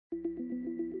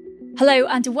Hello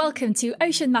and welcome to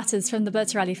Ocean Matters from the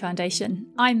Bertarelli Foundation.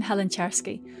 I'm Helen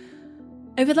Czerski.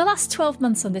 Over the last 12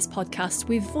 months on this podcast,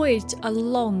 we've voyaged a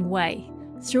long way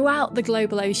throughout the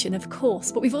global ocean, of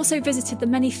course, but we've also visited the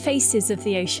many faces of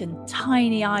the ocean: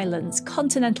 tiny islands,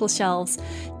 continental shelves,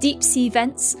 deep sea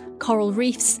vents, coral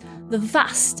reefs, the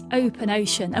vast open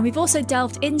ocean. And we've also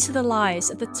delved into the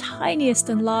lives of the tiniest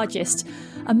and largest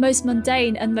and most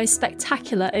mundane and most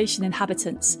spectacular ocean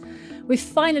inhabitants. We've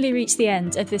finally reached the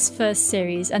end of this first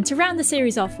series, and to round the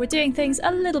series off, we're doing things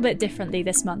a little bit differently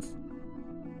this month.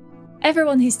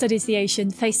 Everyone who studies the ocean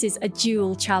faces a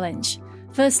dual challenge.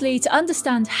 Firstly, to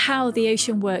understand how the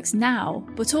ocean works now,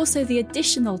 but also the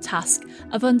additional task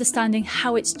of understanding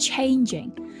how it's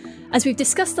changing. As we've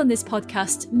discussed on this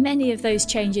podcast, many of those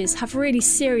changes have really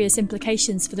serious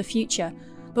implications for the future,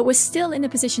 but we're still in a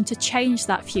position to change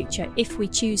that future if we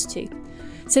choose to.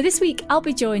 So this week, I'll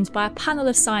be joined by a panel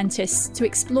of scientists to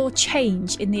explore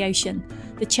change in the ocean,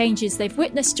 the changes they've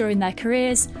witnessed during their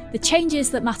careers, the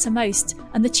changes that matter most,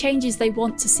 and the changes they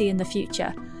want to see in the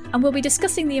future. And we'll be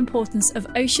discussing the importance of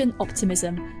ocean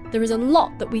optimism. There is a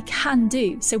lot that we can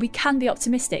do, so we can be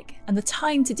optimistic, and the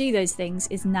time to do those things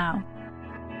is now.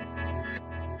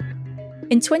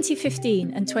 In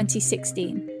 2015 and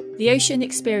 2016, the ocean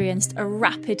experienced a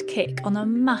rapid kick on a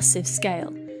massive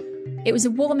scale. It was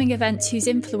a warming event whose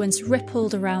influence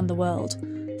rippled around the world,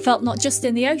 felt not just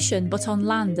in the ocean but on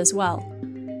land as well.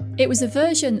 It was a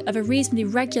version of a reasonably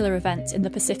regular event in the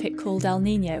Pacific called El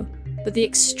Niño, but the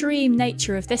extreme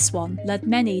nature of this one led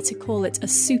many to call it a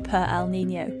super El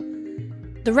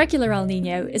Niño. The regular El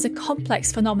Niño is a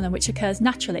complex phenomenon which occurs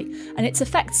naturally, and its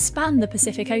effects span the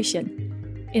Pacific Ocean.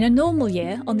 In a normal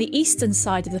year, on the eastern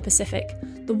side of the Pacific,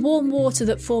 the warm water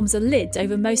that forms a lid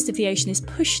over most of the ocean is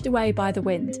pushed away by the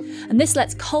wind, and this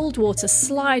lets cold water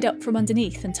slide up from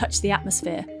underneath and touch the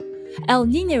atmosphere. El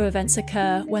Niño events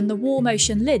occur when the warm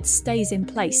ocean lid stays in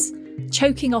place,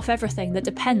 choking off everything that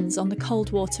depends on the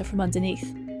cold water from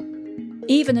underneath.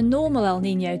 Even a normal El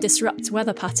Niño disrupts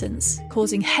weather patterns,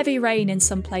 causing heavy rain in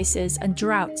some places and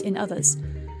drought in others.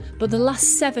 But the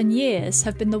last 7 years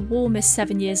have been the warmest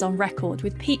 7 years on record,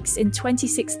 with peaks in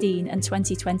 2016 and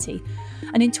 2020.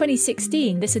 And in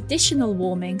 2016, this additional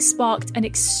warming sparked an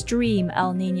extreme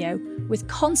El Niño, with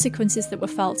consequences that were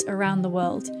felt around the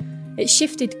world. It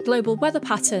shifted global weather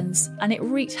patterns, and it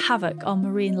wreaked havoc on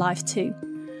marine life too.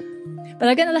 But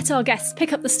I'm going to let our guests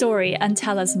pick up the story and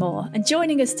tell us more. And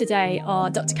joining us today are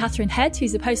Dr. Catherine Head,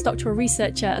 who's a postdoctoral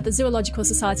researcher at the Zoological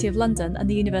Society of London and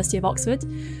the University of Oxford.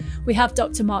 We have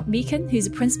Dr. Mark Meakin, who's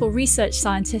a principal research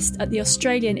scientist at the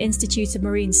Australian Institute of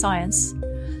Marine Science.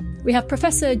 We have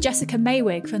Professor Jessica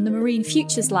Maywig from the Marine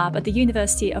Futures Lab at the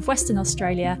University of Western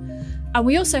Australia. And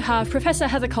we also have Professor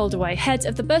Heather Calderway, head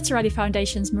of the Bertarelli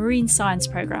Foundation's Marine Science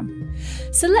Programme.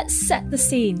 So let's set the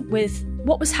scene with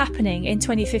what was happening in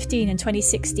 2015 and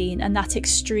 2016 and that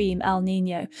extreme El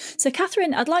Niño. So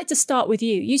Catherine, I'd like to start with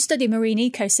you. You study marine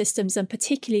ecosystems and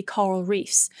particularly coral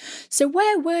reefs. So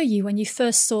where were you when you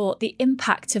first saw the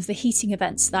impact of the heating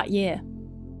events that year?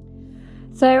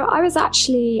 So I was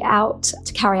actually out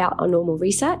to carry out our normal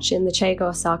research in the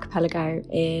Chagos Archipelago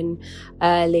in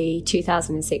early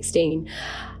 2016.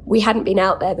 We hadn't been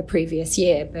out there the previous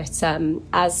year, but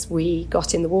as we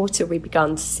got in the water, we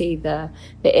began to see the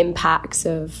impacts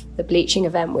of the bleaching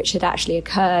event, which had actually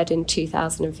occurred in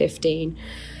 2015.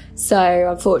 So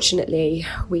unfortunately,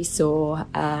 we saw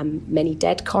many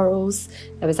dead corals.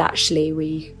 There was actually,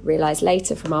 we realised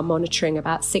later from our monitoring,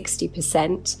 about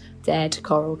 60% dead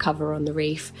coral cover on the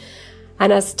reef.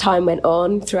 And as time went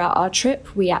on throughout our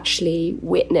trip, we actually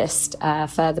witnessed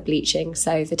further bleaching.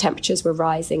 So the temperatures were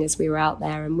rising as we were out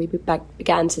there, and we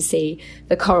began to see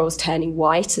the corals turning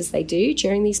white as they do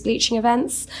during these bleaching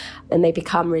events. And they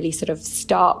become really sort of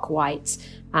stark white.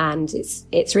 And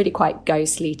it's really quite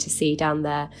ghostly to see down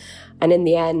there. And in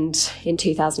the end, in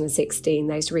 2016,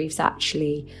 those reefs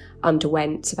actually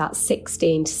underwent about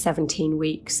 16 to 17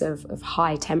 weeks of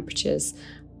high temperatures,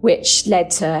 which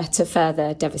led to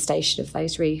further devastation of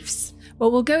those reefs. Well,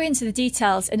 we'll go into the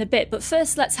details in a bit, but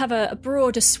first let's have a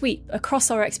broader sweep across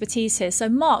our expertise here. So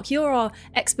Mark, you're our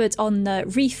expert on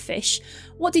reef fish.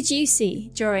 What did you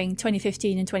see during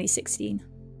 2015 and 2016?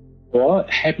 Well,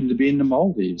 I happened to be in the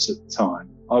Maldives at the time.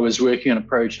 I was working on a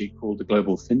project called the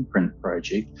Global Fin Print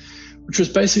Project, which was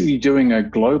basically doing a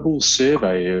global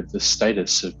survey of the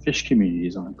status of fish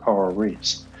communities on coral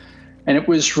reefs. And it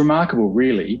was remarkable,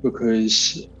 really,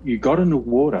 because you got in the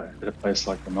water at a place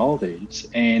like the Maldives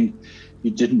and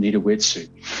you didn't need a wetsuit.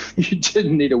 You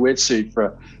didn't need a wetsuit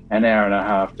for an hour and a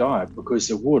half dive because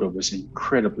the water was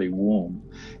incredibly warm.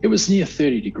 It was near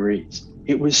 30 degrees.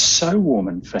 It was so warm,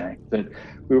 in fact, that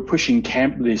we were pushing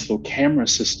these little camera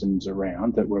systems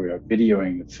around that we were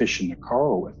videoing the fish and the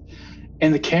coral with.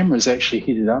 And the cameras actually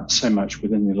heated up so much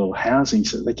within the little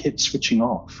housings that they kept switching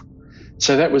off.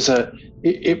 So that was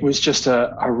it was just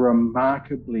a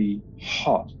remarkably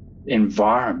hot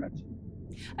environment.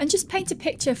 And just paint a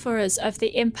picture for us of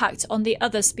the impact on the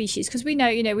other species, because we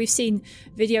know, we've seen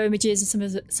video images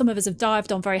and some of us have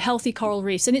dived on very healthy coral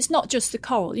reefs, and it's not just the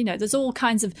coral. There's all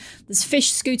kinds of, there's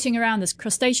fish scooting around, there's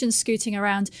crustaceans scooting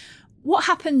around. What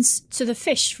happens to the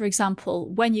fish, for example,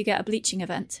 when you get a bleaching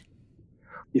event?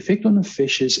 The effect on the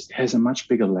fish has a much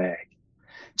bigger lag.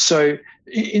 So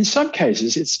in some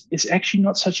cases, it's actually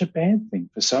not such a bad thing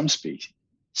for some species.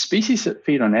 Species that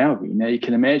feed on algae, now you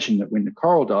can imagine that when the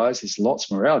coral dies, there's lots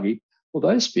more algae. Well,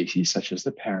 those species, such as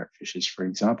the parrotfishes, for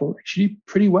example, actually do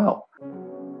pretty well.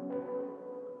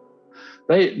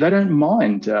 They don't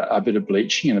mind a bit of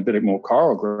bleaching and a bit of more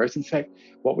coral growth. In fact,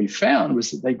 what we found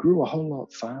was that they grew a whole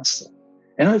lot faster.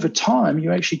 And over time,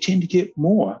 you actually tend to get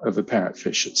more of the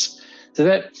parrotfishes. So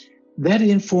that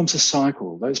then forms a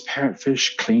cycle. Those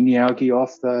parrotfish clean the algae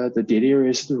off the dead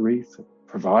areas of the reef,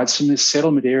 provide some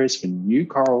settlement areas for new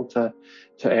coral to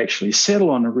actually settle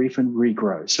on a reef and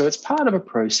regrow. So it's part of a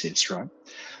process, right?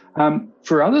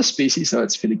 For other species, though,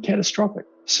 it's fairly catastrophic.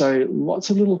 So lots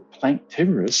of little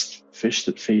planktivorous fish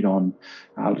that feed on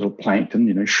little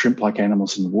plankton, shrimp-like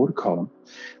animals in the water column.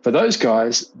 For those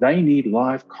guys, they need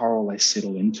live coral they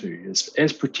settle into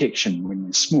as protection when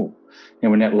they're small.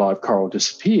 And when that live coral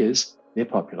disappears, their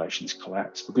populations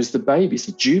collapse because the babies,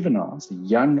 the juveniles, the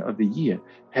young of the year,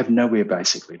 have nowhere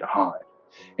basically to hide.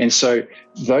 And so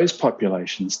those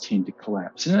populations tend to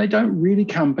collapse and they don't really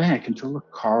come back until the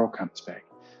coral comes back.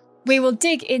 We will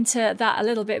dig into that a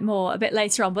little bit more a bit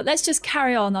later on, but let's just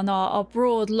carry on our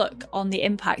broad look on the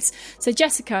impacts. So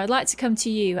Jessica, I'd like to come to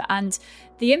you and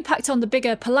the impact on the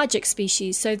bigger pelagic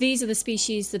species. So these are the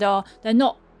species that they're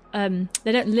not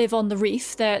they don't live on the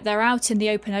reef, they're out in the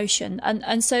open ocean.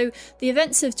 And so the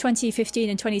events of 2015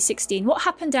 and 2016, what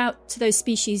happened out to those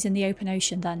species in the open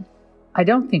ocean then? I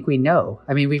don't think we know.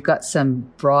 I mean, we've got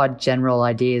some broad general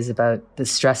ideas about the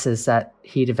stresses that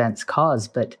heat events cause,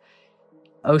 but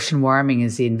ocean warming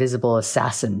is the invisible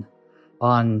assassin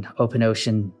on open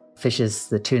ocean fishes,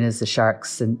 the tunas, the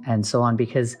sharks, and so on,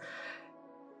 because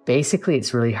basically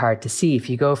it's really hard to see. If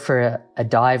you go for a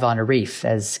dive on a reef,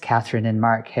 as Catherine and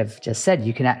Mark have just said,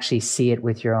 you can actually see it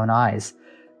with your own eyes.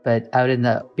 But out in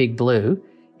the big blue,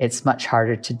 it's much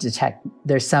harder to detect.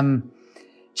 There's some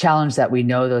challenge that we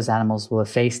know those animals will have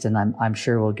faced, and I'm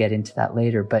sure we'll get into that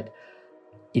later. But,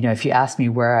 if you ask me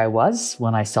where I was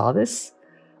when I saw this,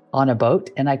 on a boat,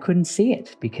 and I couldn't see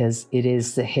it because it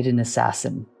is the hidden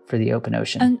assassin for the open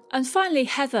ocean. And finally,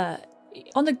 Heather,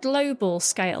 on a global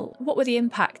scale, what were the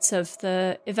impacts of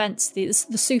the events, the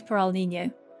super El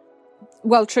Nino?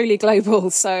 Well, truly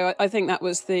global. So I think that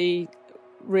was the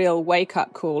real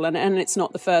wake-up call, and it's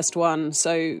not the first one.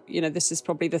 So, this is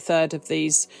probably the third of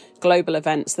these global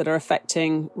events that are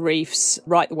affecting reefs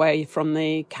right the way from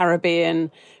the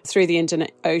Caribbean through the Indian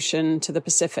Ocean to the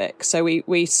Pacific. So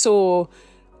we saw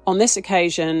on this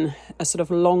occasion a sort of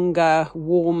longer,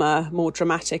 warmer, more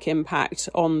dramatic impact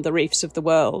on the reefs of the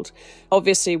world,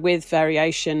 obviously with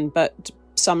variation, but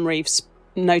some reefs,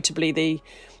 notably the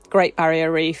Great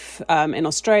Barrier Reef in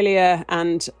Australia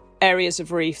and areas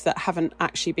of reef that haven't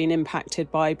actually been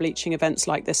impacted by bleaching events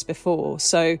like this before.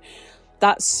 So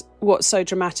that's what's so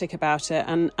dramatic about it.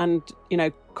 And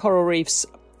coral reefs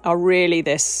are really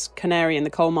this canary in the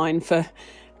coal mine for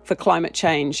climate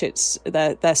change.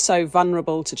 They're so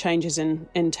vulnerable to changes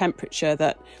in temperature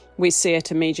that we see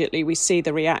it immediately. We see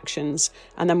the reactions,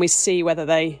 and then we see whether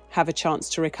they have a chance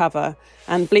to recover.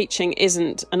 And bleaching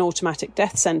isn't an automatic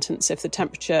death sentence. If the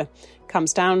temperature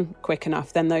comes down quick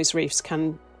enough, then those reefs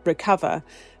can recover.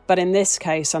 But in this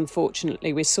case,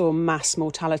 unfortunately, we saw mass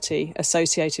mortality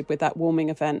associated with that warming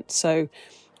event. So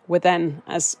we're then,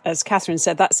 as Catherine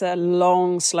said, that's a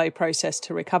long, slow process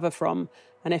to recover from.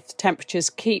 And if temperatures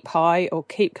keep high or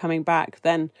keep coming back,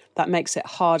 then that makes it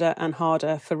harder and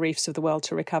harder for reefs of the world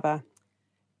to recover.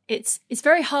 It's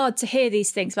very hard to hear these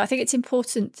things, but I think it's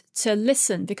important to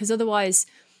listen, because otherwise,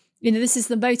 this is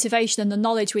the motivation and the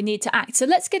knowledge we need to act. So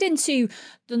let's get into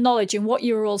the knowledge and what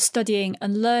you were all studying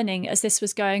and learning as this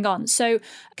was going on. So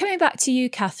coming back to you,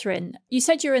 Catherine, you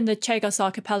said you're in the Chagos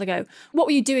Archipelago. What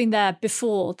were you doing there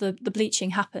before the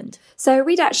bleaching happened? So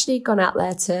we'd actually gone out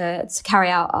there to carry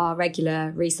out our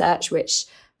regular research, which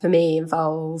for me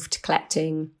involved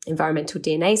collecting environmental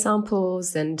DNA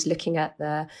samples and looking at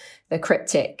the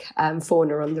cryptic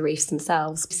fauna on the reefs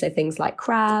themselves. So things like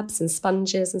crabs and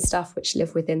sponges and stuff which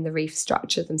live within the reef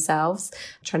structure themselves,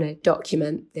 trying to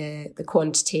document the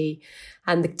quantity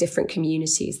and the different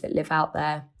communities that live out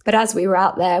there. But as we were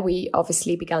out there, we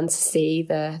obviously began to see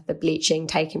the bleaching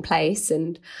taking place,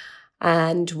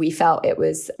 and we felt it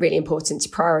was really important to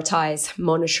prioritise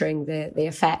monitoring the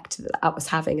effect that was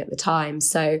having at the time.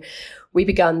 So we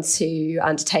began to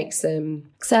undertake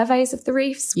some surveys of the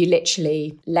reefs. You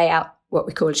literally lay out what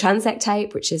we call a transect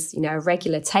tape, which is, a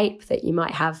regular tape that you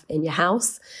might have in your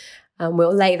house. And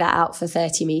we'll lay that out for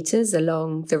 30 metres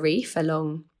along the reef,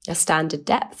 along a standard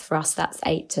depth. For us, that's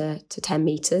 8 to 10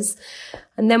 metres.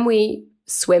 And then we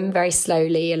swim very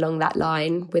slowly along that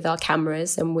line with our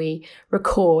cameras, and we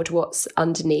record what's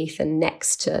underneath and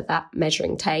next to that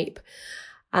measuring tape.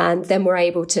 And then we're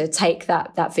able to take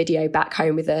that video back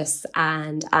home with us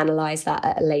and analyse that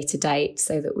at a later date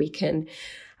so that we can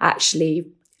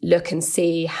actually look and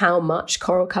see how much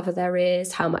coral cover there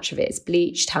is, how much of it is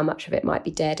bleached, how much of it might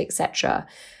be dead, etc.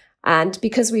 And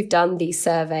because we've done these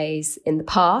surveys in the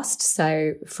past,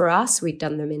 so for us, we'd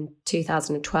done them in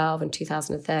 2012 and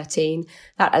 2013,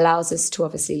 that allows us to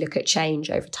obviously look at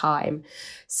change over time.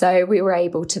 So we were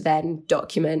able to then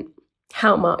document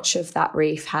how much of that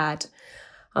reef had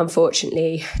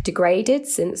unfortunately degraded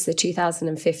since the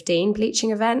 2015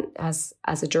 bleaching event as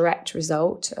a direct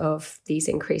result of these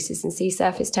increases in sea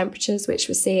surface temperatures, which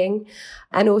we're seeing,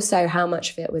 and also how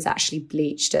much of it was actually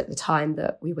bleached at the time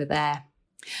that we were there.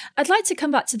 I'd like to come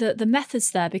back to the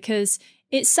methods there, because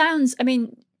it sounds,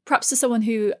 perhaps to someone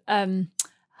who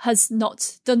has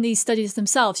not done these studies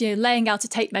themselves, laying out a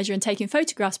tape measure and taking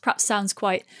photographs perhaps sounds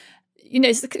quite,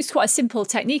 it's quite a simple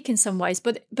technique in some ways,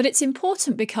 but it's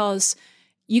important because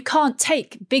you can't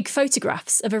take big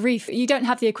photographs of a reef. You don't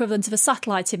have the equivalent of a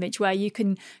satellite image where you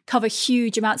can cover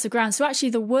huge amounts of ground. So actually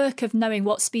the work of knowing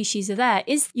what species are there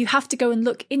is you have to go and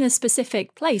look in a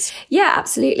specific place. Yeah,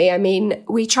 absolutely.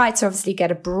 We try to obviously get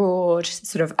a broad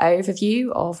sort of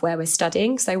overview of where we're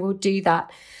studying. So we'll do that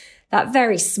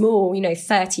very small,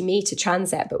 30 metre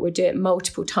transect, but we'll do it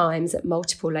multiple times at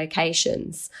multiple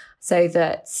locations so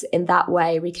that in that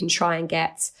way we can try and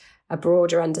get a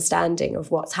broader understanding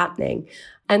of what's happening.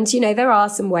 And, there are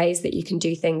some ways that you can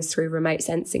do things through remote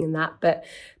sensing and that. But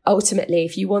ultimately,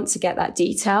 if you want to get that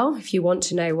detail, if you want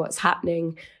to know what's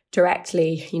happening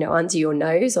directly, under your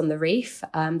nose on the reef,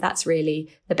 that's really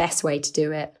the best way to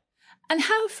do it. And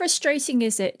how frustrating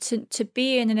is it to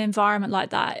be in an environment like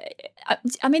that?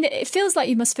 It feels like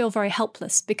you must feel very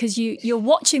helpless because you're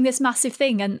watching this massive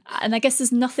thing and I guess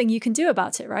there's nothing you can do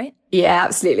about it, right? Yeah,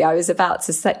 absolutely. I was about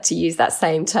to use that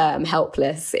same term,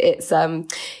 helpless.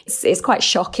 It's quite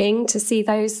shocking to see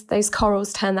those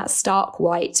corals turn that stark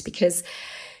white because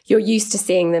you're used to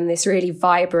seeing them this really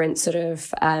vibrant sort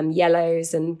of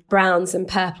yellows and browns and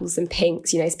purples and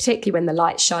pinks, it's particularly when the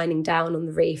light's shining down on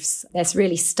the reefs. There's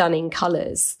really stunning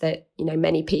colours that,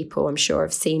 many people I'm sure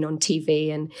have seen on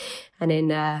TV and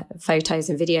in photos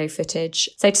and video footage.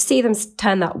 So to see them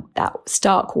turn that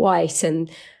stark white and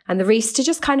the reefs to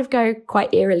just kind of go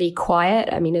quite eerily quiet.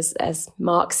 As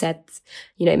Mark said,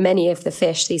 many of the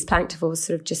fish, these planktivores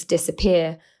sort of just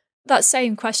disappear. That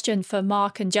same question for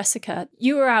Mark and Jessica.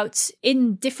 You were out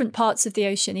in different parts of the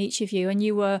ocean, each of you, and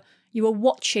you were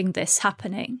watching this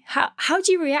happening. How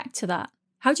do you react to that?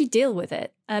 How do you deal with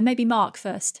it? Maybe Mark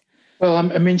first. Well,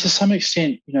 to some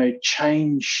extent,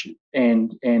 change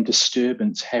and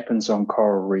disturbance happens on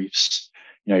coral reefs,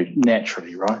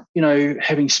 naturally, right?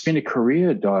 Having spent a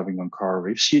career diving on coral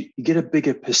reefs, you get a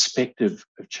bigger perspective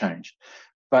of change.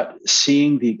 But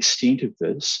seeing the extent of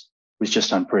this was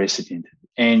just unprecedented.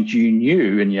 And you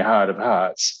knew in your heart of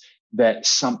hearts that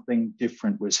something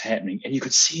different was happening. And you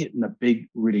could see it in the big,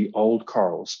 really old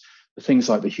corals, the things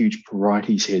like the huge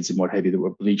Porites heads and what have you that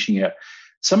were bleaching out.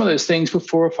 Some of those things were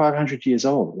 400 or 500 years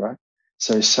old, right?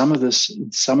 So some of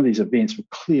these events were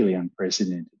clearly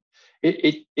unprecedented.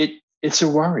 It's a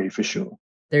worry for sure.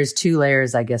 There's two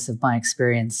layers, I guess, of my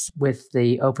experience with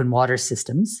the open water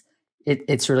systems.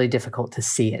 It's really difficult to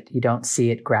see it. You don't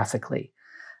see it graphically.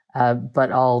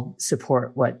 But I'll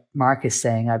support what Mark is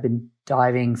saying. I've been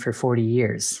diving for 40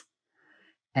 years.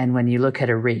 And when you look at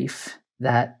a reef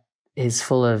that is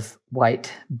full of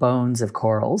white bones of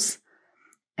corals,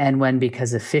 and when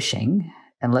because of fishing,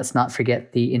 and let's not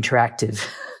forget the interactive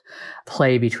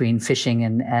play between fishing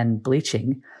and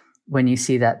bleaching, when you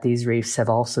see that these reefs have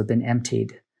also been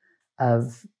emptied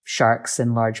of sharks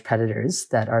and large predators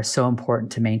that are so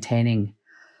important to maintaining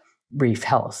reef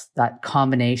health, that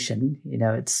combination,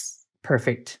 it's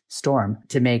perfect storm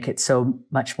to make it so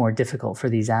much more difficult for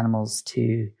these animals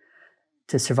to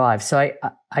survive. So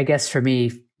I guess for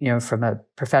me, from a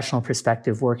professional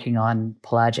perspective, working on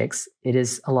pelagics, it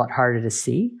is a lot harder to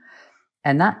see.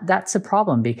 And that's a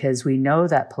problem because we know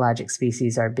that pelagic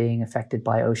species are being affected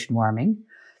by ocean warming,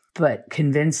 but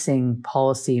convincing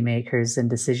policymakers and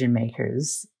decision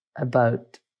makers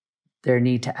about their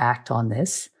need to act on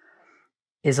this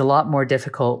is a lot more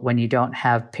difficult when you don't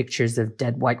have pictures of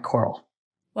dead white coral.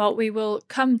 Well, we will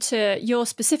come to your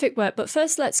specific work, but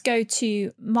first let's go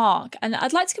to Mark. And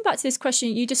I'd like to come back to this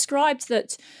question. You described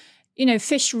that,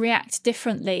 fish react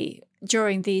differently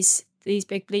during these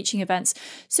big bleaching events.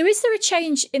 So is there a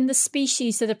change in the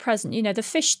species that are present? The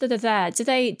fish that are there, do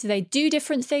they do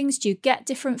different things? Do you get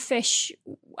different fish?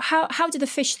 How do the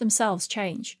fish themselves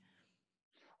change?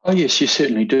 Oh, yes, you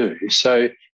certainly do. So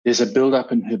there's a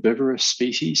build-up in herbivorous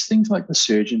species, things like the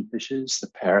surgeon fishes, the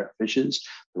parrot fishes,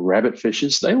 the rabbit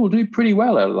fishes. They will do pretty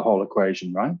well out of the whole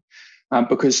equation, right?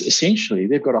 Because essentially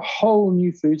they've got a whole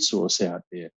new food source out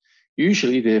there.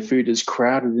 Usually their food is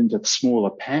crowded into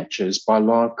smaller patches by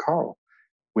live coral.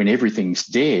 When everything's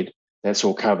dead, that's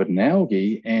all covered in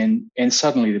algae, and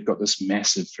suddenly they've got this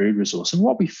massive food resource. And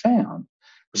what we found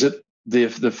was that the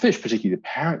fish, particularly the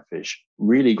parrotfish,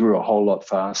 really grew a whole lot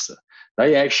faster.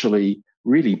 They actually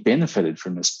really benefited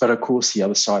from this. But of course, the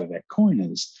other side of that coin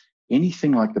is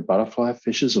anything like the butterfly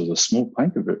fishes or the small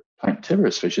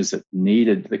planktivorous fishes that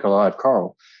needed the live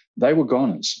coral, they were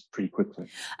goners pretty quickly.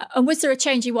 And was there a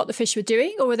change in what the fish were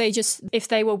doing, or were they just, if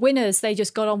they were winners, they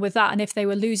just got on with that, and if they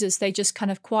were losers, they just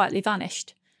kind of quietly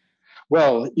vanished?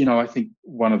 Well, I think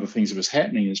one of the things that was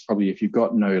happening is probably if you've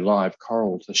got no live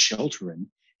coral to shelter in,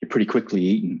 you're pretty quickly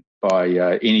eaten by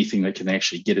anything that can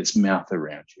actually get its mouth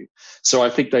around you. So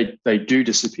I think they do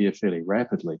disappear fairly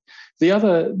rapidly. The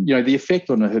other, the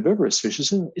effect on a herbivorous fish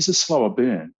is a slower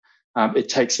burn. It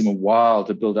takes them a while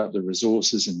to build up the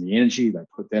resources and the energy. They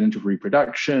put that into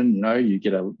reproduction. You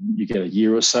get a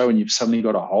year or so, and you've suddenly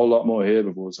got a whole lot more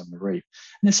herbivores on the reef.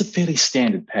 And that's a fairly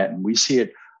standard pattern. We see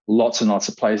it lots and lots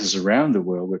of places around the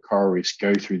world where coral reefs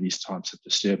go through these types of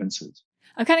disturbances.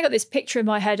 I've kind of got this picture in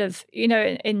my head of,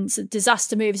 in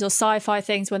disaster movies or sci-fi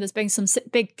things when there's been some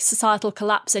big societal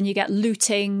collapse and you get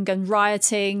looting and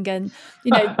rioting and,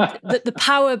 the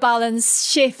power balance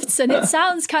shifts. And it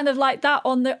sounds kind of like that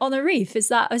on a reef. Is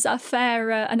that a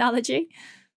fair analogy?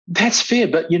 That's fair.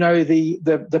 But,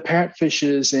 the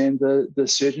parrotfishes and the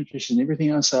surgeonfishes and everything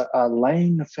else are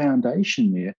laying the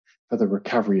foundation there for the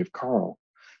recovery of coral,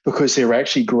 because they're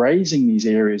actually grazing these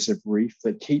areas of reef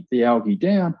that keep the algae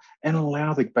down and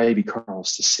allow the baby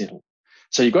corals to settle.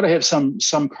 So you've got to have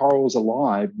some corals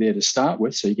alive there to start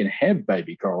with, so you can have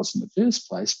baby corals in the first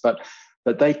place, but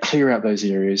they clear out those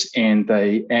areas and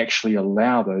they actually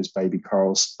allow those baby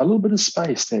corals a little bit of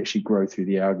space to actually grow through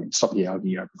the algae and stop the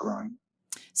algae overgrowing.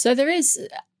 So there is,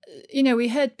 we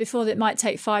heard before that it might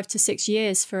take 5 to 6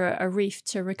 years for a reef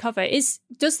to recover.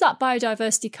 Does that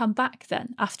biodiversity come back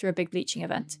then after a big bleaching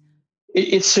event?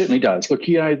 It certainly does. Look,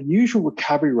 the usual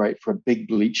recovery rate for a big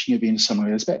bleaching event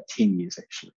somewhere is about 10 years,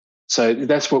 actually. So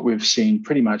that's what we've seen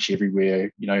pretty much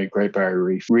everywhere, Great Barrier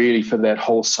Reef, really for that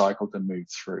whole cycle to move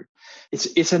through.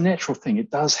 It's a natural thing.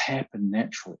 It does happen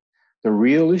naturally. The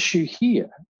real issue here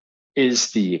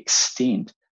is the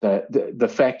extent,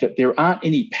 the fact that there aren't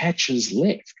any patches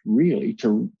left really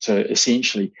to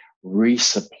essentially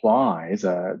resupply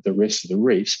the rest of the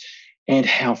reefs, and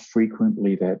how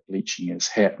frequently that bleaching is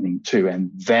happening too.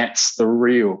 And that's the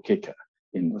real kicker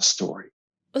in the story.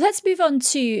 Well, let's move on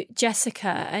to Jessica.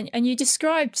 And you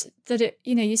described that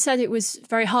you said it was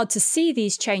very hard to see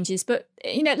these changes, but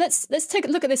let's take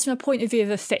a look at this from a point of view of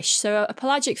a fish. So a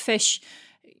pelagic fish,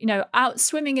 out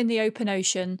swimming in the open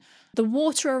ocean, the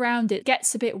water around it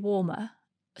gets a bit warmer.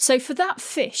 So for that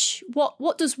fish,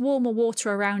 what does warmer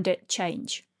water around it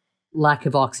change? Lack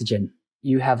of oxygen.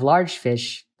 You have large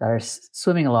fish that are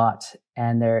swimming a lot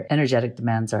and their energetic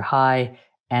demands are high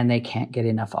and they can't get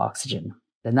enough oxygen.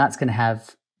 Then that's going to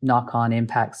have knock-on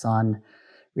impacts on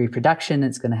reproduction.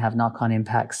 It's going to have knock-on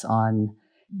impacts on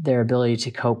their ability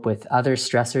to cope with other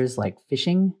stressors like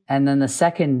fishing. And then the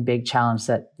second big challenge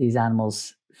that these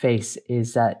animals face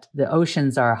is that the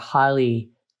oceans are a highly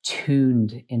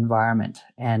tuned environment.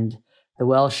 And the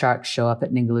whale sharks show up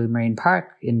at Ningaloo Marine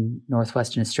Park in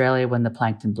northwestern Australia when the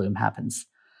plankton bloom happens.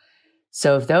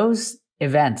 So if those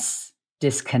events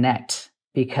disconnect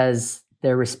because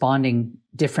they're responding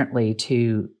differently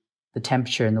to the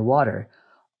temperature in the water,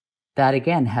 that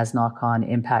again has knock-on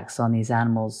impacts on these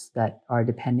animals that are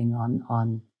depending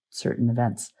on certain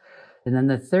events. And then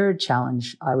the third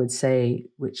challenge, I would say,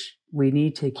 which we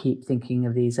need to keep thinking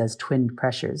of these as twinned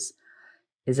pressures,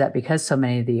 is that because so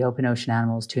many of the open ocean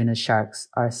animals, tuna, sharks,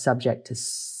 are subject to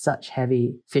such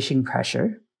heavy fishing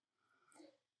pressure,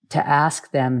 to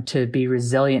ask them to be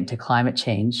resilient to climate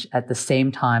change at the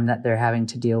same time that they're having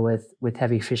to deal with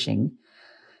heavy fishing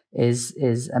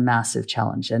is a massive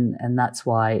challenge. And that's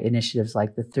why initiatives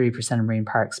like the 30% of marine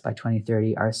parks by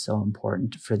 2030 are so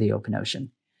important for the open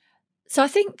ocean. So I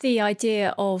think the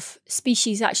idea of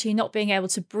species actually not being able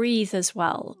to breathe as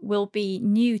well will be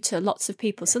new to lots of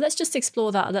people. So let's just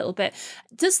explore that a little bit.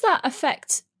 Does that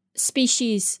affect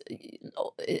species,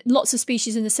 lots of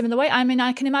species in a similar way? I mean,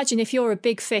 I can imagine if you're a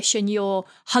big fish and you're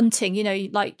hunting,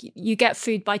 like you get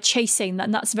food by chasing,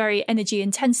 and that's very energy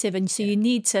intensive. And so you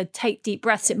need to take deep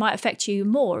breaths. It might affect you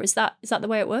more. Is that the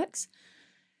way it works?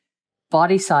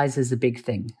 Body size is a big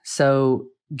thing. So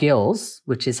gills,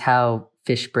 which is how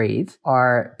fish breathe,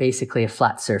 are basically a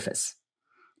flat surface.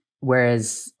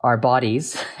 Whereas our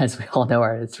bodies, as we all know,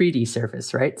 are a 3D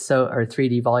surface, right? So, or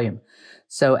 3D volume.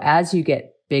 So as you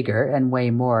get bigger and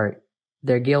weigh more,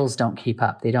 their gills don't keep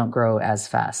up. They don't grow as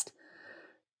fast.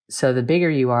 So the bigger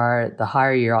you are, the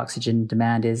higher your oxygen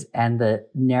demand is, and the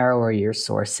narrower your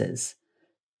source is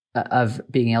of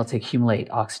being able to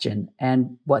accumulate oxygen.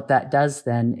 And what that does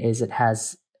then is it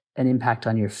has an impact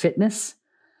on your fitness,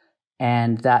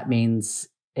 and that means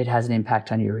it has an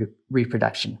impact on your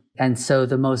reproduction. And so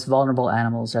the most vulnerable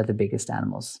animals are the biggest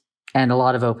animals. And a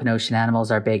lot of open ocean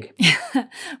animals are big.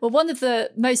 Well, one of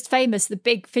the most famous, the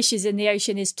big fishes in the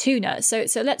ocean is tuna. So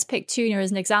let's pick tuna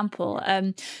as an example.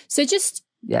 So just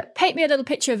paint me a little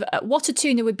picture of what a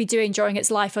tuna would be doing during its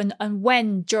life and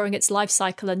when during its life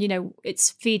cycle and,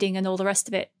 its feeding and all the rest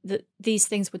of it, that these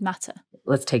things would matter.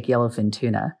 Let's take yellowfin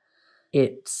tuna.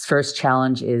 Its first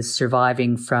challenge is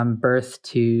surviving from birth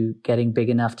to getting big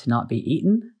enough to not be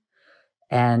eaten.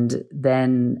 And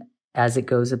then as it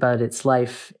goes about its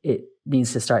life, it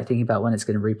needs to start thinking about when it's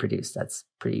going to reproduce. That's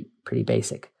pretty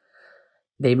basic.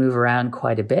 They move around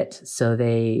quite a bit. So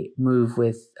they move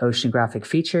with oceanographic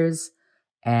features,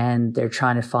 and they're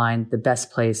trying to find the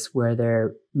best place where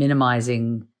they're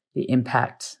minimizing the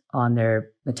impact on their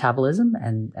metabolism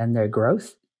and their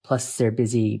growth. Plus, they're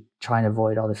busy trying to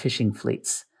avoid all the fishing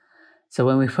fleets. So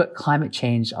when we put climate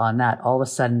change on that, all of a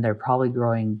sudden they're probably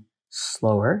growing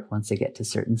slower once they get to a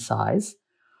certain size.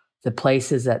 The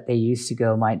places that they used to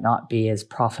go might not be as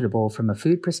profitable from a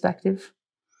food perspective.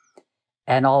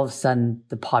 And all of a sudden,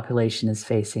 the population is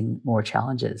facing more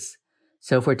challenges.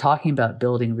 So if we're talking about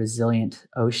building resilient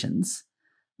oceans,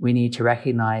 we need to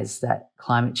recognize that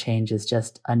climate change is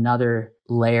just another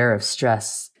layer of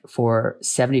stress for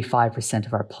 75%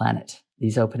 of our planet,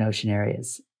 these open ocean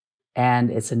areas. And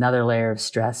it's another layer of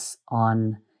stress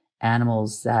on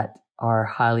animals that are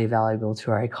highly valuable to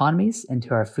our economies and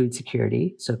to our food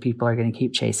security. So people are going to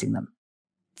keep chasing them.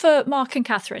 For Mark and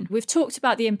Catherine, we've talked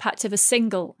about the impact of a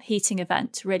single heating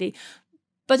event, really.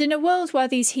 But in a world where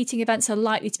these heating events are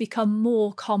likely to become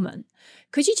more common,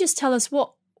 could you just tell us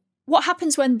what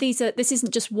happens when this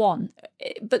isn't just one,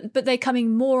 but they're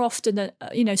coming more often,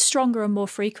 stronger and more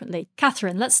frequently?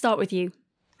 Catherine, let's start with you.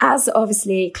 As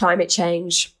obviously climate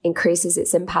change increases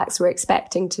its impacts, we're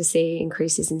expecting to see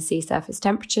increases in sea surface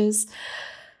temperatures.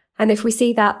 And if we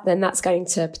see that, then that's going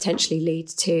to potentially lead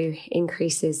to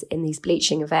increases in these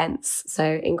bleaching events.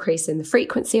 So increase in the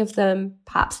frequency of them,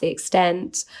 perhaps the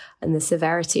extent and the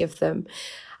severity of them.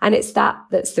 And it's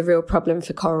that's the real problem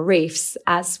for coral reefs,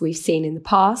 as we've seen in the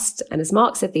past. And as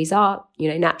Mark said, these are,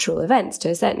 natural events to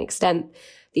a certain extent.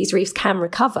 These reefs can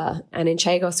recover. And in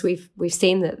Chagos, we've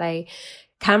seen that they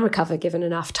can recover given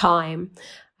enough time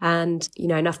and,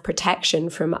 enough protection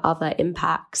from other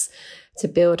impacts to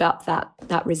build up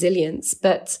that resilience.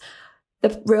 But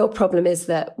the real problem is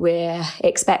that we're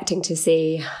expecting to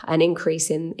see an increase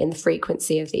in the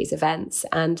frequency of these events,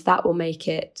 and that will make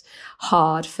it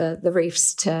hard for the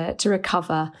reefs to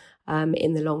recover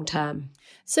in the long term.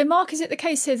 So, Mark, is it the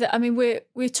case here that,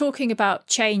 we're talking about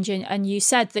change, and you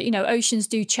said that, oceans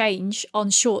do change on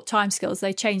short timescales,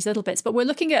 they change little bits, but we're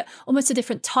looking at almost a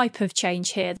different type of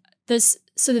change here. There's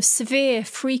sort of severe,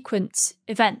 frequent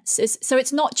events. So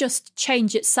it's not just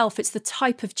change itself, it's the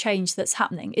type of change that's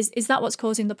happening. Is that what's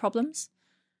causing the problems?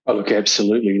 Oh, look,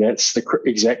 absolutely. That's the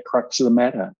exact crux of the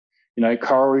matter.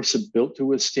 Coral reefs are built to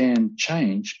withstand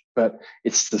change, but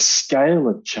it's the scale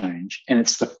of change and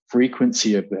it's the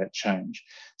frequency of that change.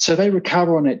 So they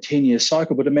recover on that 10-year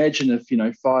cycle, but imagine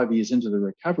if, 5 years into the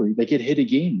recovery, they get hit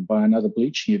again by another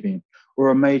bleaching event or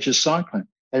a major cyclone.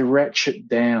 They ratchet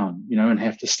down, and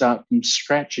have to start from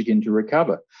scratch again to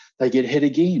recover. They get hit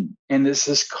again. And there's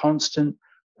this constant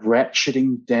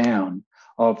ratcheting down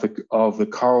of the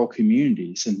coral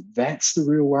communities. And that's the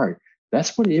real worry.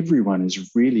 That's what everyone is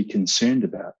really concerned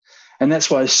about. And that's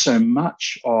why so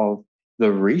much of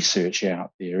the research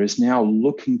out there is now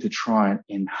looking to try and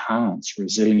enhance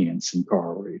resilience in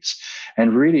coral reefs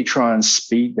and really try and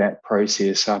speed that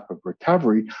process up of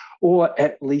recovery, or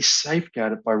at least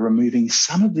safeguard it by removing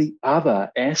some of the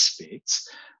other aspects,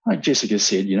 like Jessica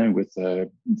said, with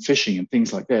fishing and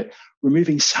things like that,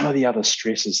 removing some of the other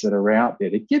stresses that are out there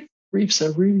to give reefs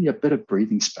really a bit of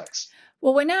breathing space.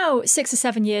 Well, we're now 6 or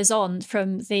 7 years on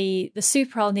from the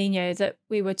super El Nino that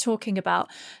we were talking about.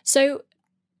 So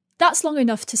that's long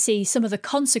enough to see some of the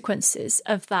consequences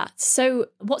of that. So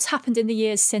what's happened in the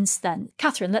years since then?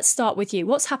 Catherine, let's start with you.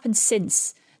 What's happened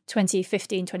since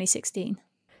 2015, 2016?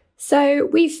 So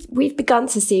we've begun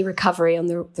to see recovery on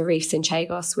the reefs in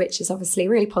Chagos, which is obviously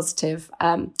really positive.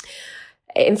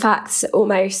 In fact,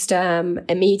 almost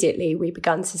immediately, we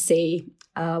begun to see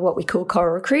what we call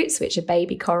coral recruits, which are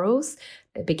baby corals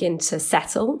that begin to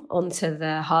settle onto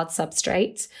the hard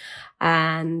substrate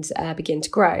and begin to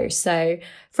grow. So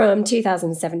from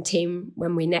 2017,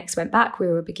 when we next went back, we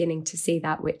were beginning to see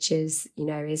that, which is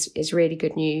really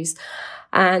good news.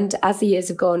 And as the years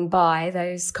have gone by,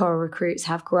 those coral recruits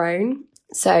have grown.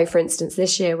 So for instance,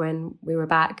 this year when we were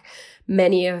back,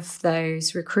 many of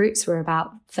those recruits were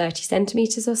about 30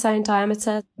 centimetres or so in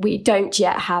diameter. We don't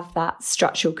yet have that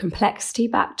structural complexity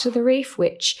back to the reef,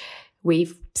 which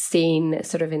we've seen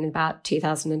sort of in about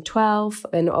 2012.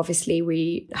 And obviously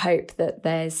we hope that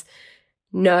there's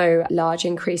no large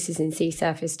increases in sea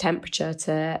surface temperature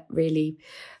to really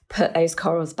put those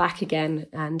corals back again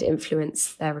and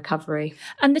influence their recovery.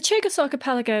 And the Chagos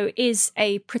Archipelago is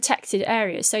a protected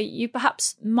area, so you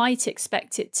perhaps might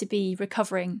expect it to be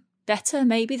recovering better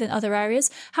maybe than other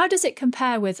areas. How does it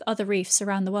compare with other reefs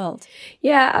around the world?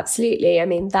 Yeah, absolutely. I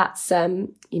mean, that's,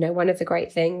 one of the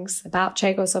great things about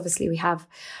Chagos. Obviously, we have,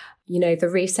 the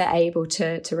reefs are able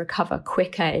to recover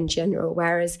quicker in general,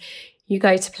 whereas you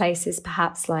go to places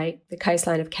perhaps like the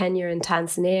coastline of Kenya and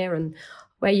Tanzania, and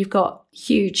where you've got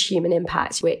huge human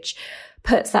impact, which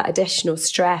puts that additional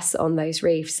stress on those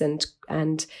reefs and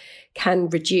can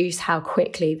reduce how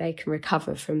quickly they can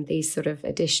recover from these sort of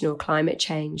additional climate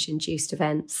change induced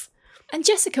events. And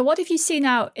Jessica, what have you seen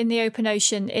out in the open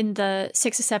ocean in the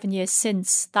 6 or 7 years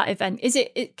since that event?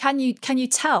 Can you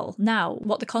tell now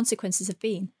what the consequences have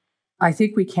been? I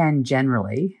think we can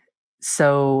generally.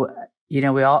 So, we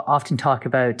all often talk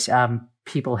about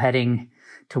people heading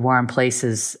to warm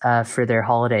places for their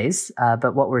holidays.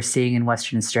 But what we're seeing in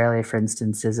Western Australia, for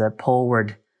instance, is a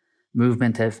poleward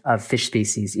movement of fish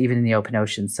species, even in the open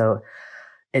ocean. So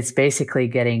it's basically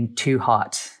getting too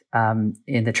hot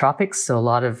in the tropics. So a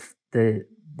lot of the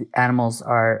animals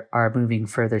are moving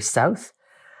further south.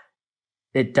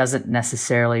 It doesn't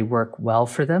necessarily work well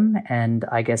for them. And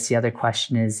I guess the other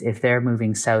question is, if they're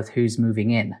moving south, who's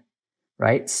moving in?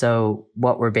 Right. So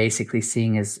what we're basically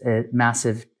seeing is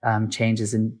massive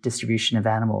changes in distribution of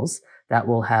animals that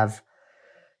will have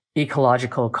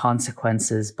ecological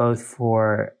consequences, both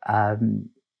for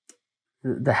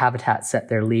the habitats that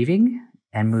they're leaving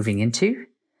and moving into,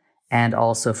 and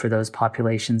also for those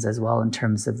populations as well in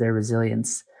terms of their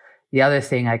resilience. The other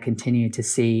thing I continue to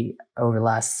see over the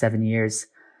last 7 years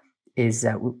is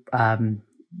that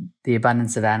the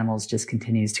abundance of animals just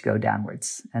continues to go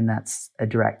downwards. And that's a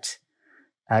direct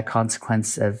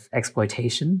consequence of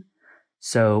exploitation.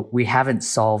 So we haven't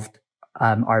solved,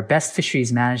 our best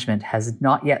fisheries management has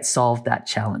not yet solved that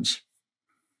challenge.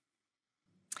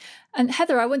 And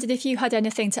Heather, I wondered if you had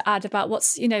anything to add about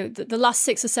what's, the last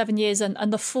 6 or 7 years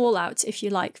and the fallout, if you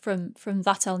like, from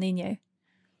that El Nino.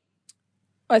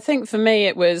 I think for me,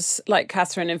 it was like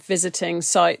Catherine, of visiting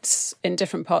sites in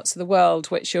different parts of the world,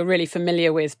 which you're really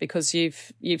familiar with because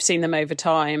you've seen them over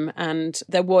time. And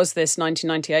there was this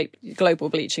 1998 global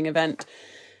bleaching event,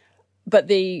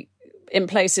 but in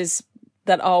places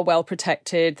that are well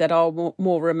protected, that are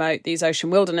more remote, these ocean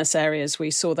wilderness areas,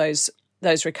 we saw those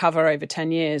recover over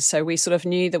 10 years. So we sort of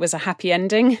knew there was a happy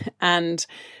ending. And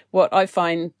what I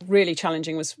find really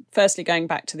challenging was firstly going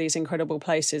back to these incredible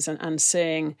places and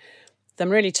seeing them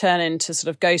really turn into sort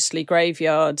of ghostly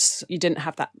graveyards. You didn't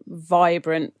have that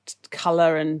vibrant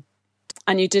colour and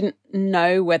you didn't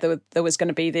know whether there was going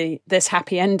to be this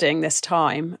happy ending this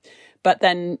time. But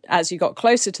then as you got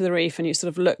closer to the reef and you sort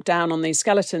of looked down on these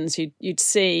skeletons, you'd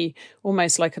see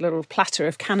almost like a little platter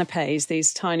of canapes,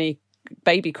 these tiny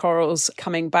baby corals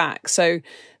coming back. So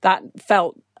that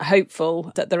felt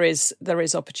hopeful that there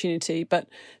is opportunity, but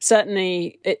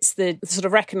certainly it's the sort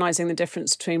of recognizing the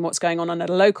difference between what's going on at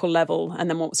a local level and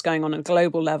then what's going on at a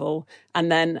global level,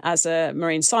 and then as a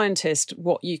marine scientist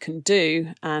what you can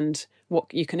do and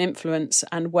what you can influence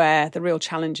and where the real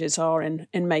challenges are in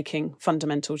making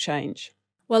fundamental change.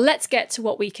 Well, let's get to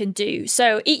what we can do.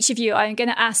 So each of you, I'm going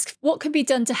to ask what can be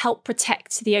done to help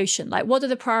protect the ocean? Like, what are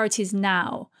the priorities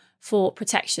now for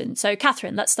protection? So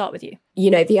Catherine, let's start with you. You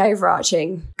know, the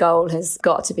overarching goal has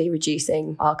got to be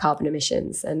reducing our carbon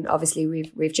emissions. And obviously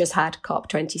we've just had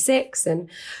COP26 and,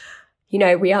 you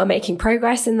know, we are making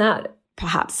progress in that,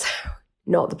 perhaps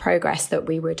not the progress that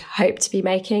we would hope to be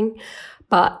making.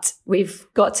 But we've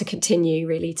got to continue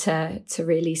really to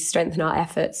really strengthen our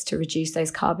efforts to reduce those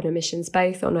carbon emissions,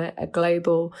 both on a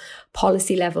global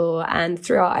policy level and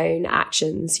through our own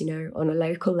actions, you know, on a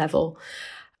local level.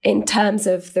 In terms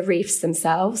of the reefs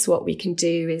themselves, what we can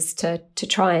do is to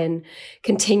try and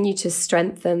continue to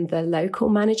strengthen the local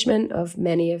management of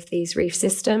many of these reef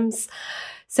systems,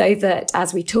 so that,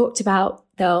 as we talked about,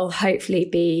 they'll hopefully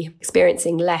be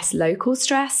experiencing less local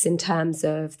stress in terms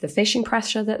of the fishing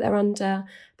pressure that they're under,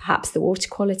 perhaps the water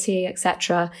quality,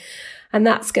 etc. And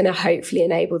that's going to hopefully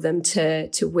enable them to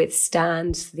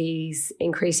withstand these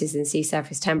increases in sea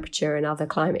surface temperature and other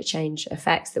climate change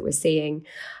effects that we're seeing.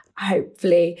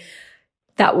 Hopefully,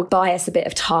 that will buy us a bit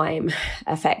of time,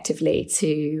 effectively,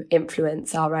 to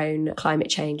influence our own climate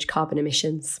change carbon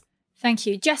emissions. Thank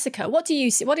you. Jessica, what do you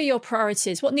see? What are your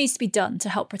priorities? What needs to be done to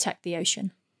help protect the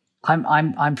ocean?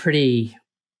 I'm pretty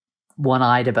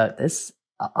one-eyed about this.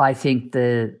 I think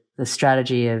the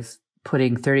strategy of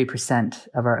putting 30%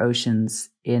 of our oceans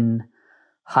in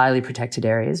highly protected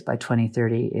areas by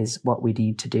 2030 is what we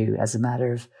need to do as a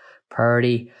matter of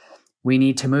priority. We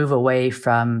need to move away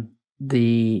from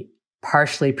the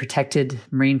partially protected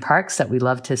marine parks that we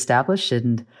love to establish.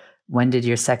 And when did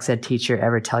your sex ed teacher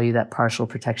ever tell you that partial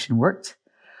protection worked?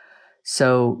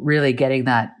 So really getting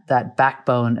that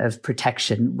backbone of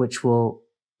protection, which will,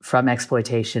 from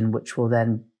exploitation, which will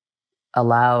then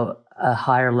allow a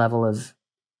higher level of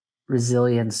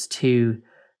resilience to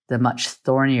the much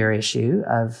thornier issue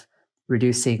of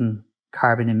reducing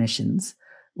carbon emissions,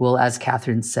 will, as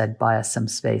Catherine said, buy us some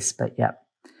space. But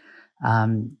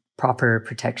proper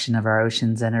protection of our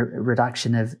oceans and a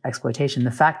reduction of exploitation.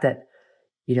 The fact that,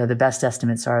 you know, the best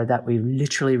estimates are that we've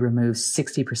literally removed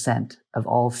 60% of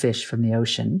all fish from the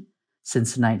ocean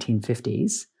since the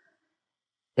 1950s.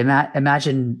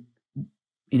 Imagine,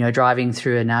 you know, driving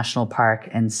through a national park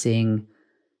and seeing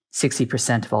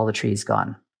 60% of all the trees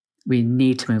gone. We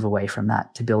need to move away from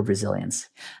that to build resilience.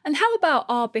 And how about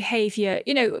our behaviour?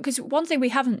 You know, because one thing we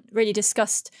haven't really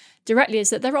discussed directly is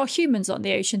that there are humans on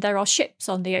the ocean, there are ships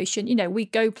on the ocean. You know, we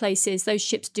go places, those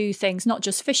ships do things, not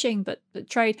just fishing, but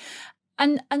trade.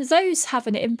 And those have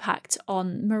an impact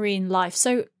on marine life.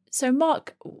 So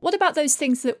Mark, what about those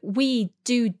things that we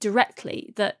do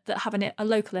directly that have a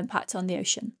local impact on the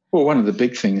ocean? Well, one of the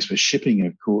big things for shipping,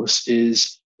 of course,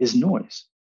 is noise.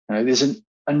 There's an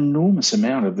enormous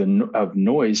amount of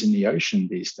noise in the ocean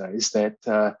these days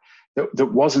that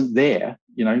wasn't there,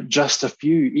 you know, just a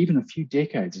few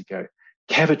decades ago.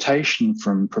 Cavitation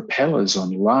from propellers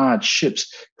on large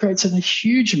ships creates a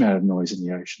huge amount of noise in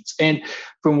the oceans. And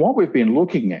from what we've been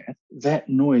looking at, that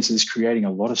noise is creating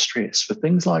a lot of stress for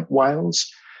things like whales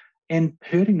and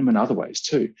hurting them in other ways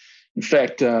too. In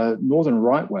fact, northern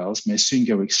right whales may soon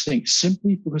go extinct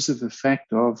simply because of the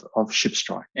fact of ship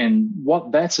strike. And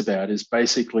what that's about is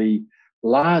basically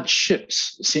large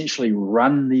ships essentially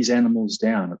run these animals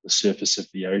down at the surface of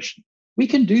the ocean. We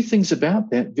can do things about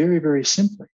that very, very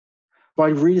simply.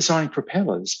 By redesigning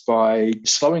propellers, by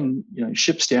slowing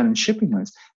ships down in shipping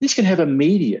lanes. These can have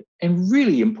immediate and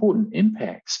really important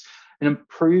impacts in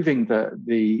improving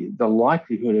the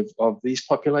likelihood of these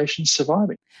populations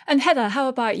surviving. And Heather, how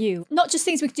about you? Not just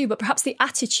things we can do, but perhaps the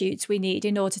attitudes we need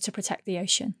in order to protect the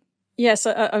ocean. Yes,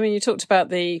 I mean, you talked about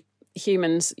the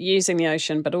humans using the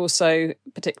ocean, but also,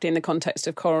 particularly in the context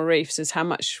of coral reefs, is how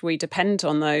much we depend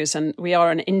on those. And we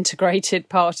are an integrated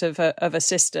part of a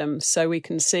system. So we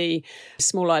can see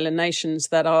small island nations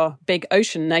that are big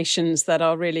ocean nations that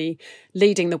are really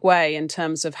leading the way in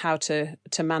terms of how to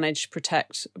manage,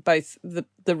 protect both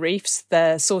the reefs,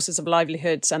 their sources of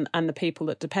livelihoods, and the people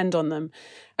that depend on them.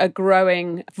 A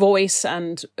growing voice,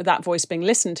 and that voice being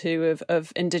listened to,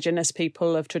 of Indigenous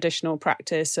people, of traditional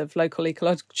practice, of local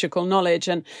ecological knowledge,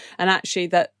 and actually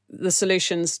that the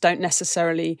solutions don't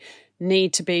necessarily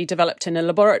need to be developed in a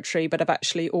laboratory, but have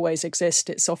actually always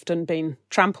exist. It's often been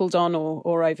trampled on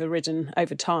or overridden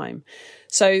over time.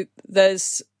 So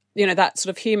there's that sort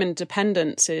of human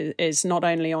dependence is not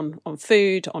only on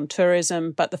food, on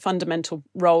tourism, but the fundamental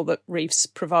role that reefs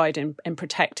provide in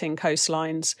protecting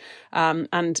coastlines.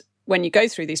 And when you go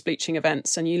through these bleaching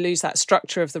events and you lose that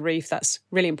structure of the reef, that's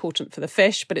really important for the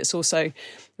fish, but it's also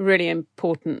really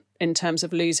important in terms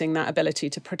of losing that ability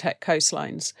to protect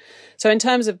coastlines. So in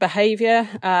terms of behaviour,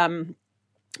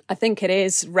 I think it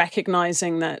is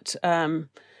recognizing that,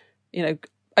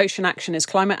 ocean action is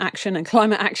climate action and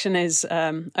climate action is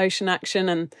ocean action.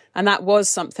 And that was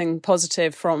something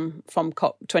positive from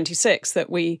COP26 that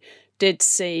we did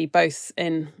see both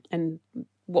in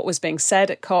what was being said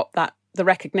at COP, that the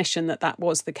recognition that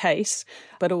was the case,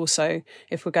 but also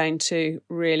if we're going to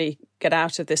really get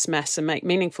out of this mess and make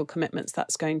meaningful commitments,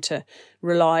 that's going to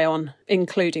rely on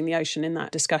including the ocean in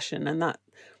that discussion. And that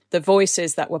the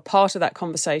voices that were part of that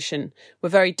conversation were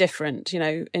very different.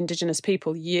 Indigenous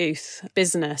people, youth,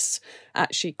 business,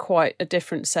 actually quite a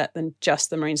different set than just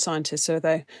the marine scientists. So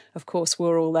though, of course,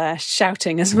 we're all there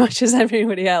shouting as much as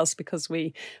everybody else because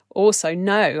we also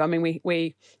know,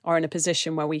 we are in a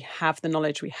position where we have the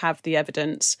knowledge, we have the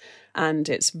evidence, and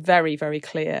it's very, very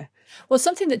clear. Well,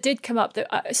 something that did come up that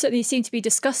certainly seemed to be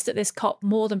discussed at this COP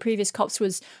more than previous COPs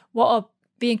was what are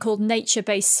being called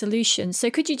nature-based solutions.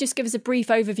 So could you just give us a brief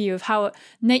overview of how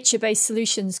nature-based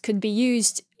solutions can be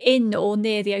used in or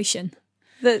near the ocean?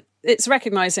 It's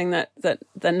recognising that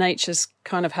the nature's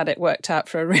kind of had it worked out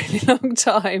for a really long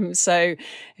time. So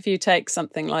if you take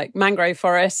something like mangrove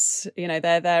forests,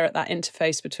 they're there at that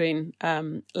interface between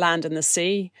land and the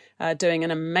sea, doing an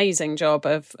amazing job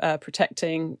of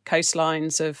protecting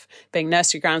coastlines, of being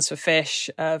nursery grounds for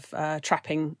fish, of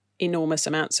trapping enormous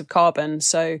amounts of carbon.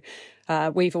 So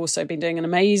we've also been doing an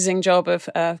amazing job of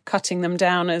cutting them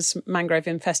down as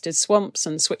mangrove-infested swamps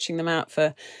and switching them out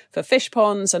for fish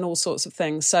ponds and all sorts of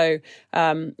things. So,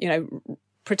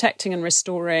 protecting and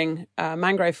restoring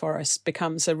mangrove forests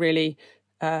becomes a really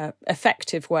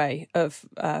effective way of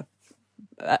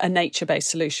a nature-based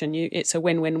solution. It's a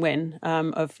win-win-win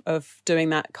of doing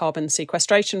that carbon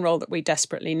sequestration role that we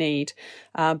desperately need,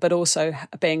 but also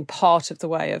being part of the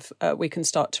way of we can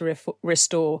start to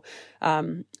restore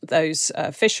those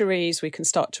fisheries, we can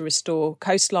start to restore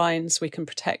coastlines, we can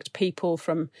protect people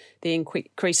from the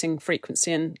increasing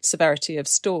frequency and severity of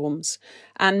storms.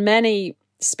 And many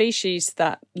species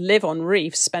that live on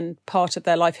reefs spend part of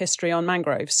their life history on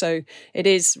mangroves. So it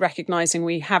is recognising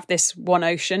we have this one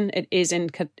ocean, it is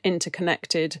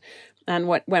interconnected. And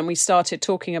when we started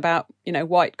talking about,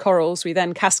 white corals, we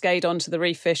then cascade onto the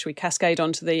reef fish, we cascade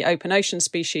onto the open ocean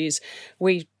species.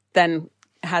 We then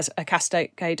has a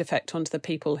cascade effect onto the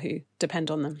people who depend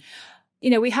on them.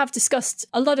 We have discussed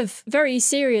a lot of very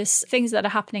serious things that are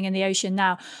happening in the ocean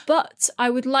now, but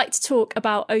I would like to talk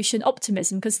about ocean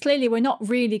optimism, because clearly we're not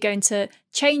really going to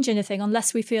change anything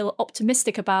unless we feel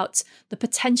optimistic about the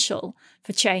potential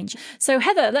for change. So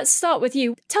Heather, let's start with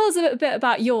you. Tell us a bit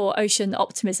about your ocean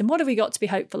optimism. What have we got to be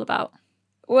hopeful about?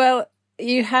 Well,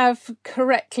 you have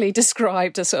correctly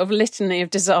described a sort of litany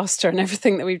of disaster and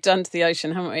everything that we've done to the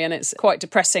ocean, haven't we? And it's quite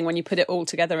depressing when you put it all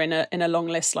together in a long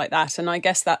list like that. And I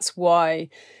guess that's why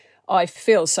I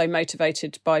feel so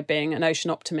motivated by being an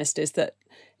ocean optimist, is that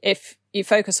if you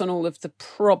focus on all of the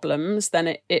problems,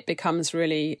 then it becomes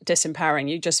really disempowering.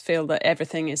 You just feel that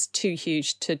everything is too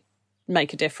huge to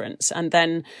make a difference. And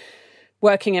then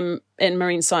working in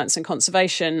marine science and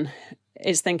conservation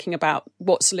is thinking about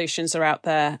what solutions are out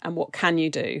there and what can you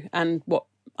do. And what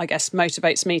I guess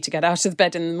motivates me to get out of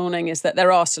bed in the morning is that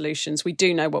there are solutions. We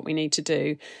do know what we need to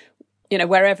do.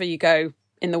 Wherever you go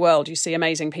in the world, you see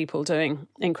amazing people doing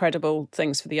incredible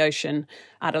things for the ocean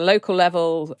at a local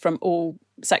level from all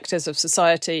sectors of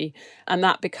society. And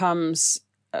that becomes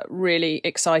really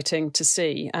exciting to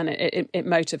see, and it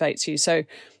motivates you. So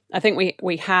I think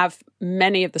we have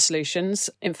many of the solutions.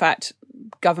 In fact,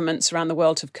 governments around the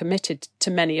world have committed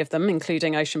to many of them,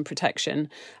 including ocean protection.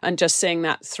 And just seeing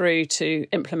that through to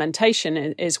implementation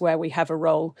is where we have a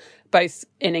role, both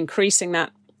in increasing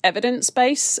that evidence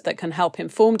base that can help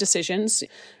inform decisions,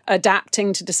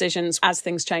 adapting to decisions as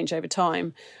things change over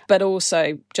time, but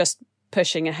also just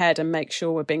pushing ahead and make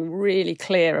sure we're being really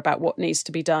clear about what needs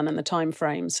to be done and the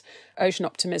timeframes. Ocean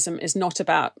optimism is not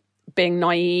about being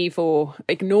naive or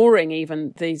ignoring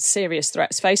even the serious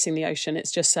threats facing the ocean.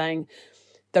 It's just saying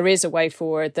there is a way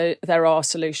forward, there are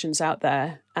solutions out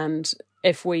there. And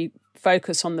if we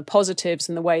focus on the positives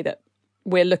and the way that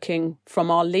we're looking from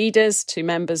our leaders to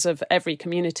members of every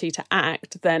community to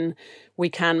act, then we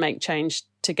can make change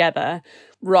together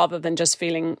rather than just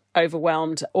feeling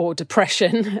overwhelmed or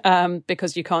depression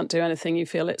because you can't do anything. You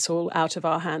feel it's all out of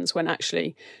our hands when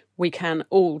actually we can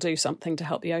all do something to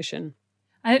help the ocean.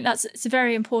 I think it's a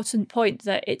very important point,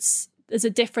 that there's a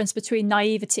difference between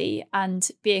naivety and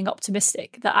being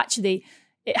optimistic, that actually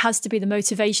it has to be the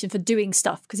motivation for doing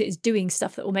stuff, because it is doing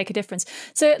stuff that will make a difference.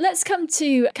 So let's come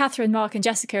to Catherine, Mark and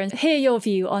Jessica and hear your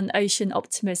view on ocean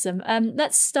optimism.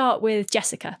 Let's start with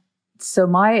Jessica. So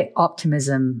my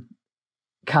optimism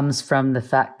comes from the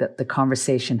fact that the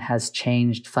conversation has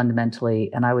changed fundamentally,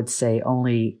 and I would say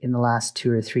only in the last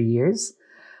 2 or 3 years,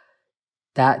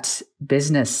 that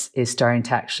business is starting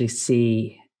to actually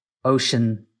see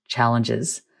ocean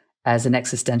challenges as an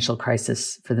existential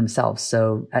crisis for themselves.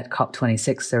 So at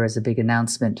COP26, there was a big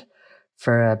announcement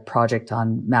for a project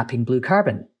on mapping blue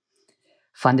carbon,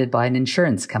 funded by an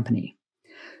insurance company.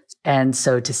 And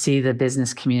so to see the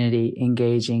business community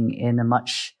engaging in a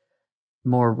much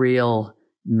more real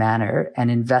manner and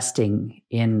investing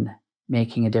in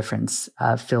making a difference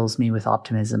fills me with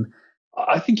optimism.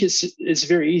 I think it's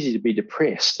very easy to be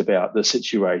depressed about the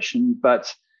situation,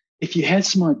 but if you had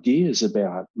some ideas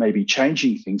about maybe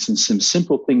changing things and some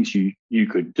simple things you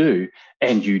could do,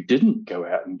 and you didn't go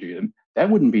out and do them,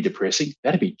 that wouldn't be depressing.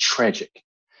 That'd be tragic.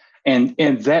 And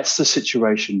that's the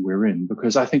situation we're in,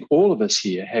 because I think all of us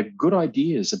here have good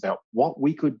ideas about what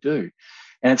we could do.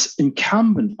 And it's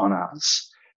incumbent on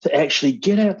us to actually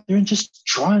get out there and just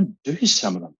try and do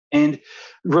some of them. And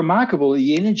remarkable,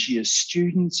 the energy of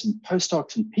students and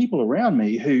postdocs and people around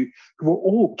me who were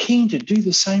all keen to do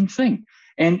the same thing.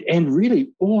 And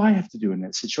really, all I have to do in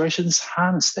that situation is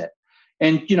harness that.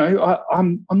 And,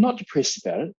 I'm not depressed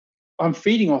about it. I'm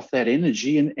feeding off that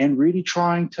energy and really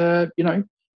trying to,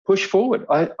 push forward.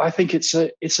 I think it's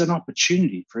an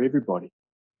opportunity for everybody.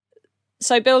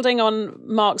 So building on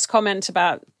Mark's comment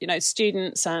about,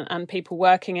 students and people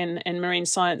working in marine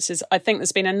sciences, I think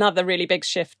there's been another really big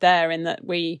shift there in that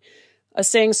we are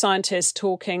seeing scientists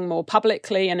talking more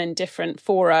publicly and in different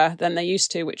fora than they used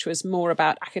to, which was more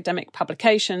about academic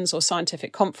publications or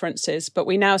scientific conferences. But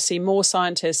we now see more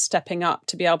scientists stepping up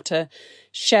to be able to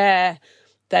share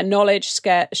their knowledge,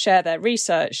 share their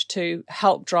research to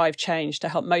help drive change, to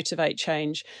help motivate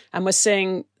change. And we're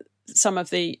seeing some of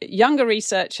the younger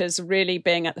researchers really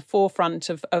being at the forefront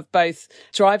of both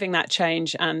driving that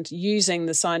change and using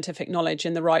the scientific knowledge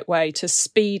in the right way to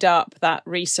speed up that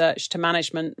research to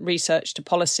management, research to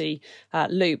policy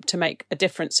loop to make a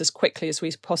difference as quickly as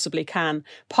we possibly can,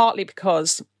 partly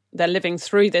because they're living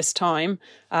through this time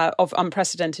of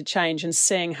unprecedented change and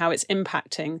seeing how it's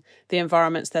impacting the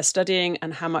environments they're studying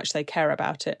and how much they care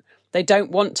about it. They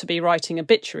don't want to be writing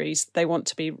obituaries. They want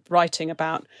to be writing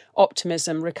about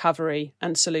optimism, recovery,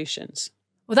 and solutions.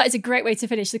 Well, that is a great way to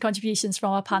finish the contributions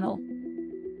from our panel.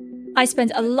 I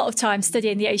spent a lot of time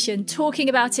studying the ocean, talking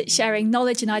about it, sharing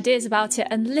knowledge and ideas about it,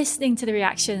 and listening to the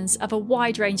reactions of a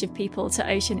wide range of people to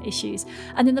ocean issues.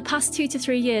 And in the past 2 to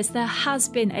 3 years, there has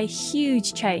been a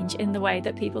huge change in the way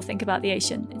that people think about the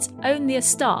ocean. It's only a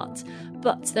start,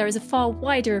 but there is a far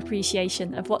wider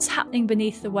appreciation of what's happening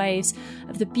beneath the waves,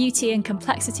 of the beauty and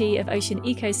complexity of ocean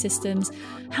ecosystems,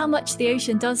 how much the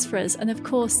ocean does for us, and of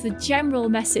course the general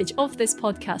message of this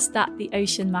podcast that the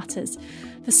ocean matters.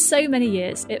 For so many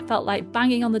years, it felt like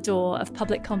banging on the door of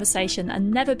public conversation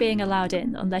and never being allowed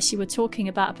in unless you were talking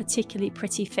about a particularly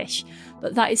pretty fish.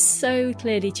 But that is so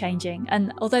clearly changing.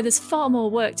 And although there's far more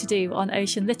work to do on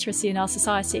ocean literacy in our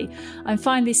society, I'm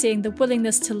finally seeing the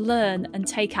willingness to learn and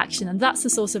take action. And that's the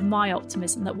source of my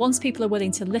optimism, that once people are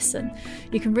willing to listen,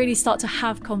 you can really start to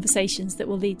have conversations that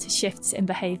will lead to shifts in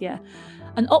behaviour.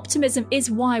 And optimism is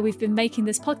why we've been making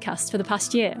this podcast for the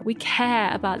past year. We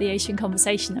care about the ocean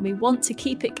conversation and we want to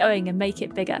keep it going and make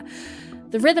it bigger.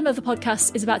 The rhythm of the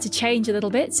podcast is about to change a little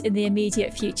bit in the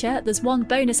immediate future. There's one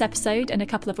bonus episode in a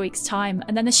couple of weeks' time,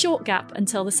 and then a short gap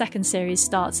until the second series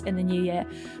starts in the new year.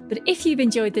 But if you've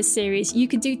enjoyed this series, you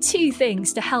can do 2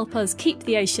 things to help us keep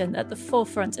the ocean at the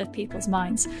forefront of people's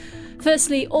minds.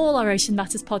 Firstly, all our Ocean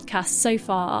Matters podcasts so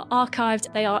far are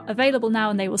archived. They are available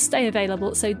now and they will stay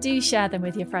available, so do share them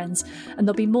with your friends, and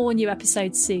there'll be more new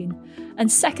episodes soon.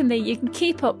 And secondly, you can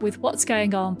keep up with what's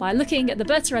going on by looking at the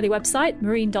Bertarelli website,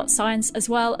 marine.science, as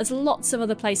well as lots of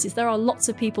other places. There are lots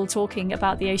of people talking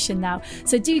about the ocean now,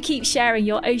 so do keep sharing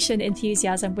your ocean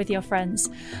enthusiasm with your friends.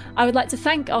 I would like to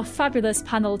thank our fabulous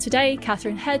panel today,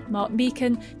 Catherine Head, Mark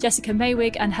Meakin, Jessica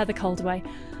Maywig and Heather Coldaway.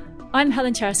 I'm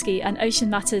Helen Chersky, and Ocean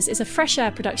Matters is a Fresh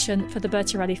Air production for the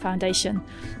Bertarelli Foundation.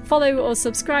 Follow or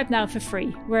subscribe now for free,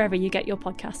 wherever you get your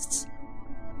podcasts.